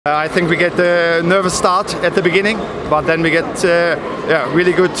I think we get the nervous start at the beginning, but then we get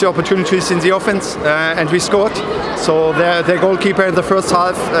really good opportunities in the offense, and we scored. So their goalkeeper in the first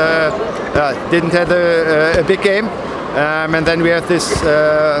half didn't have a big game, and then we have this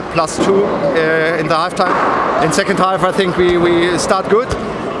 +2 in the halftime. In second half, I think we start good,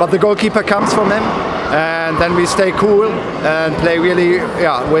 but the goalkeeper comes from them, and then we stay cool and play really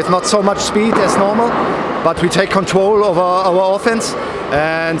with not so much speed as normal, but we take control of our offense.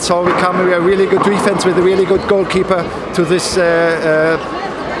 And so we come with a really good defense with a really good goalkeeper to this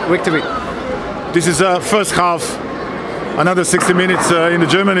victory. This is first half, another 60 minutes in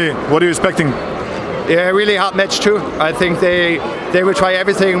Germany. What are you expecting? Yeah, really hard match too. I think they will try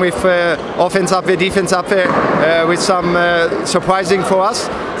everything with offense up there, defense up there, with some surprising for us.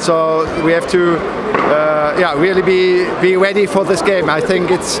 So we have to really be ready for this game. I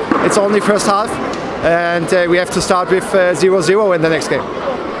think it's only first half. And we have to start with 0-0 in the next game.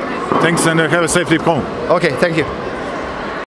 Thanks, and have a safe trip home. Okay, thank you.